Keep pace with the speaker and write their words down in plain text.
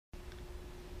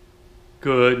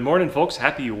Good morning, folks.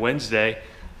 Happy Wednesday.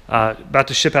 About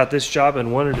to ship out this job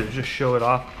and wanted to just show it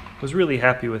off. Was really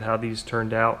happy with how these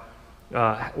turned out.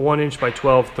 1 inch by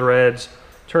 12 threads.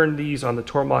 Turned these on the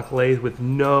Tormach lathe with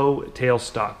no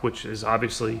tailstock, which is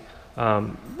obviously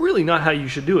really not how you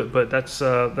should do it, but that's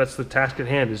the task at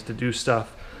hand, is to do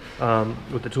stuff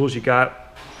with the tools you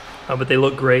got. But they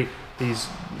look great. These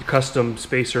custom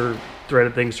spacer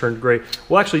threaded things turned great.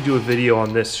 We'll actually do a video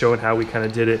on this showing how we kind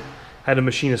of did it. Had a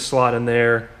machine a slot in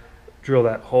there, drill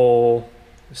that hole,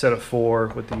 set of 4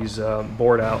 with these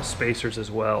bored out spacers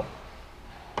as well.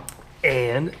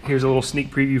 And here's a little sneak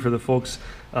preview for the folks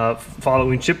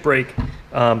following Chip Break.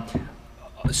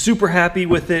 Super happy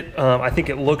with it. I think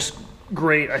it looks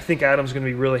great. I think Adam's going to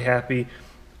be really happy.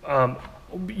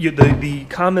 The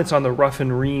comments on the Rough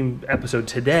and Ream episode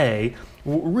today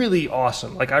were really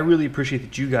awesome. Like, I really appreciate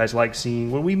that you guys like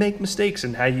seeing when we make mistakes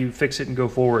and how you fix it and go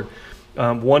forward.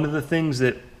 One of the things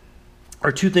that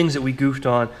are 2 things that we goofed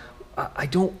on,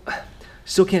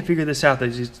 still can't figure this out.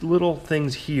 There's these little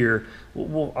things here.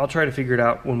 I'll try to figure it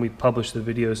out when we publish the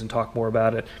videos and talk more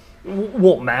about it.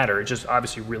 Won't matter. It just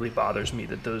obviously really bothers me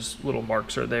that those little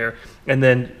marks are there. And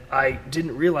then I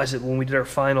didn't realize it when we did our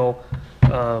final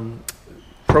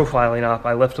profiling op.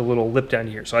 I left a little lip down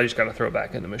here, so I just got to throw it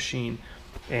back in the machine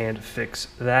and fix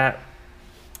that.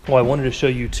 Well, I wanted to show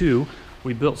you too.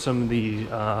 We built some of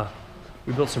the.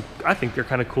 I think they're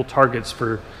kind of cool targets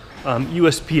for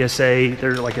USPSA.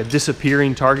 They're like a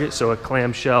disappearing target, so a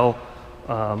clamshell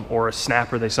or a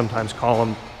snapper, they sometimes call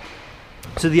them.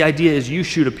 So the idea is you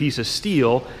shoot a piece of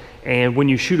steel, and when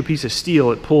you shoot a piece of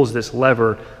steel, it pulls this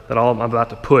lever that I'm about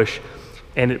to push,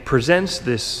 and it presents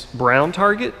this brown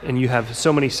target, and you have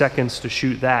so many seconds to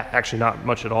shoot that, actually not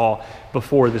much at all,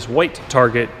 before this white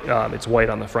target, it's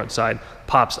white on the front side,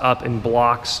 pops up and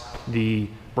blocks the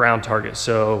brown target.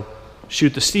 So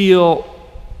shoot the steel,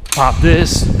 pop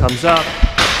this, comes up,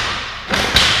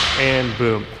 and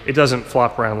boom. It doesn't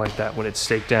flop around like that when it's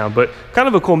staked down, but kind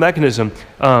of a cool mechanism.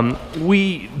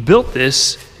 We built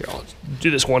this, here, I'll do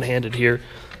this one-handed here,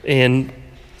 in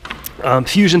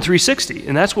Fusion 360,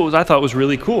 and that's what I thought was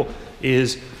really cool,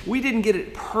 is we didn't get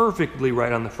it perfectly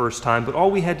right on the first time, but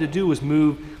all we had to do was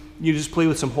move, you just play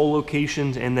with some hole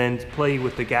locations and then play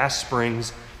with the gas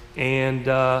springs, and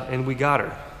we got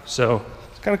her. So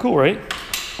it's kind of cool, right?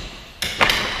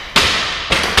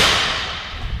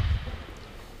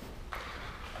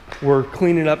 We're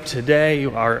cleaning up today.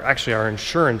 Actually, our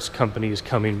insurance company is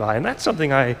coming by, and that's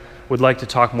something I would like to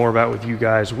talk more about with you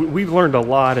guys. We've learned a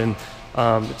lot, and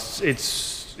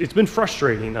it's been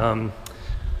frustrating.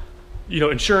 You know,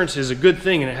 insurance is a good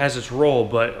thing and it has its role,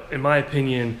 but in my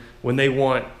opinion, when they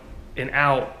want an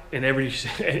out in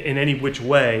any which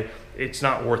way, it's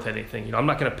not worth anything. You know, I'm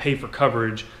not going to pay for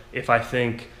coverage if I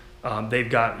think they've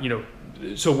got, you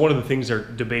know. So one of the things they're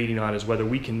debating on is whether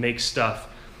we can make stuff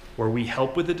where we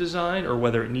help with the design, or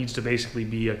whether it needs to basically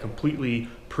be a completely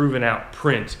proven out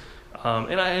print.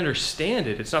 And I understand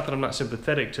it. It's not that I'm not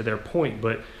sympathetic to their point,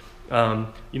 but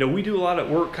you know, we do a lot of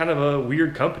work, kind of a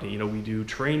weird company. You know, we do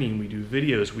training, we do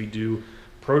videos, we do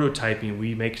prototyping,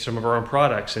 we make some of our own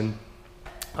products, and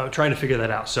I'm trying to figure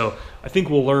that out. So I think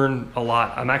we'll learn a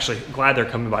lot. I'm actually glad they're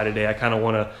coming by today. I kind of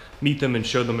want to meet them and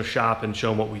show them a shop and show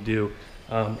them what we do.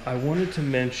 I wanted to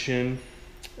mention,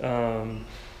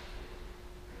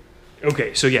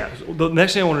 okay, so yeah, the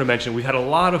next thing I wanted to mention, we had a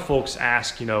lot of folks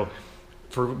ask, you know,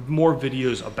 for more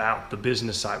videos about the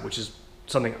business side, which is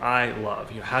something I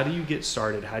love. You know, how do you get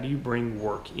started? How do you bring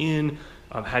work in?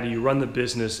 How do you run the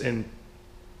business? And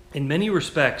in many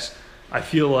respects, I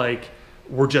feel like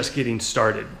we're just getting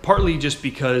started. Partly just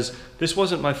because this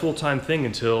wasn't my full-time thing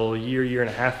until a year and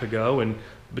a half ago, and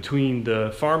between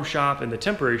the farm shop and the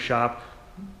temporary shop,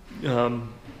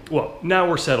 well, now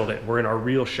we're settled in. We're in our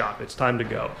real shop. It's time to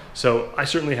go. So I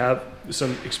certainly have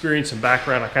some experience and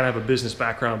background. I kind of have a business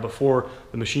background before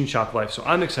the machine shop life. So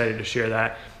I'm excited to share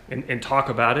that and talk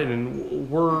about it. And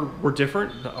we're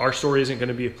different. Our story isn't going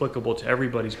to be applicable to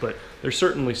everybody's, but there's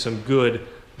certainly some good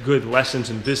lessons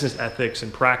in business ethics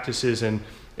and practices and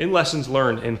lessons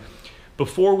learned. And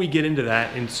before we get into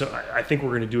that, and so I think we're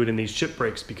going to do it in these chip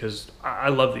breaks because I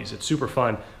love these. It's super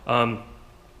fun.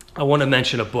 I want to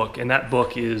mention a book, and that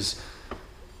book is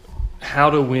How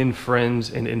to Win Friends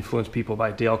and Influence People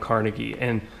by Dale Carnegie.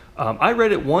 And I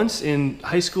read it once in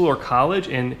high school or college,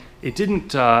 and it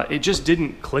just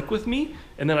didn't click with me.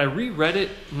 And then I reread it,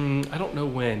 I don't know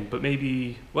when, but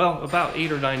maybe, well, about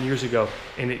 8 or 9 years ago,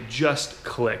 and it just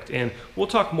clicked. And we'll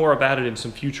talk more about it in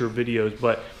some future videos,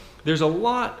 but there's a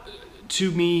lot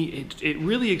to me. It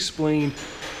really explained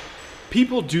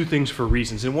people do things for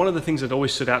reasons. And one of the things that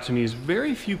always stood out to me is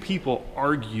very few people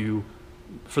argue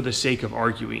for the sake of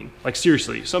arguing. Like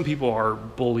seriously, some people are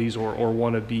bullies or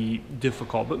want to be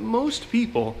difficult, but most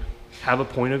people have a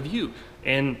point of view.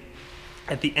 And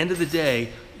at the end of the day,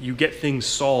 you get things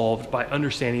solved by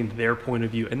understanding their point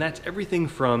of view. And that's everything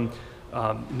from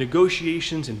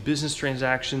negotiations and business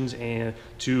transactions and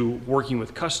to working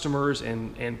with customers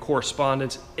and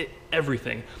correspondence,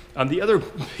 everything. The other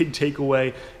big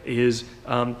takeaway is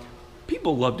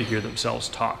people love to hear themselves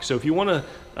talk. So if you want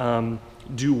to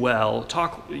do well,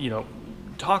 talk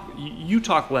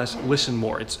less, listen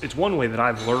more. It's one way that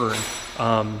I've learned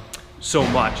so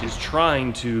much is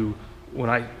trying to, when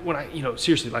I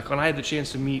seriously, like when I had the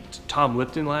chance to meet Tom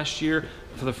Lipton last year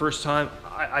for the first time,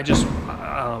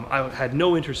 I had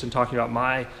no interest in talking about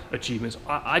my achievements.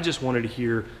 I just wanted to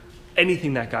hear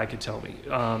anything that guy could tell me,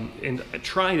 and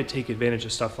trying to take advantage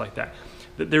of stuff like that.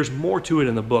 There's more to it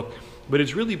in the book, but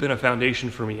it's really been a foundation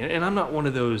for me. And I'm not one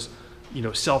of those,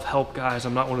 self-help guys.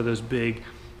 I'm not one of those big,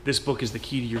 this book is the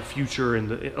key to your future and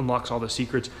it unlocks all the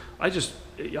secrets.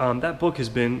 That book has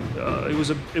been,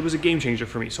 it was a game changer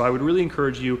for me. So I would really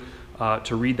encourage you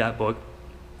to read that book.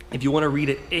 If you want to read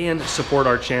it and support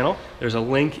our channel, there's a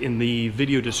link in the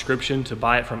video description to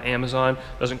buy it from Amazon.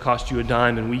 It doesn't cost you a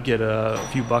dime, and we get a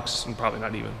few bucks, and probably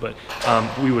not even, but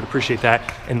we would appreciate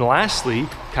that. And lastly,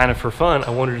 kind of for fun,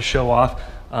 I wanted to show off,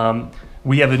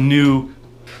 we have a new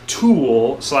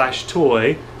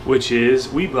tool/toy, which is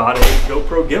we bought a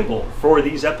GoPro gimbal for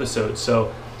these episodes.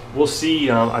 So we'll see,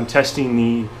 I'm testing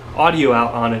the audio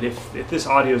out on it. If this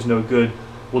audio is no good,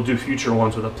 we'll do future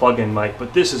ones with a plug-in mic,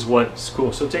 but this is what's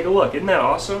cool. So take a look. Isn't that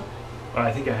awesome?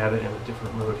 I think I have it in a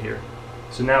different mode here.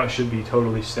 So now it should be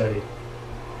totally steady.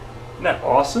 Isn't that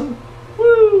awesome?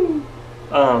 Woo!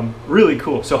 Really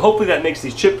cool. So hopefully that makes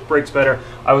these chip breaks better.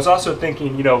 I was also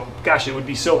thinking, gosh, it would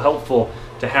be so helpful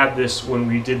to have this when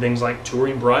we did things like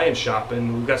touring Brian's shop,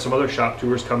 and we've got some other shop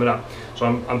tours coming up. So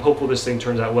I'm hopeful this thing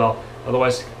turns out well.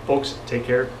 Otherwise, folks, take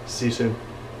care. See you soon.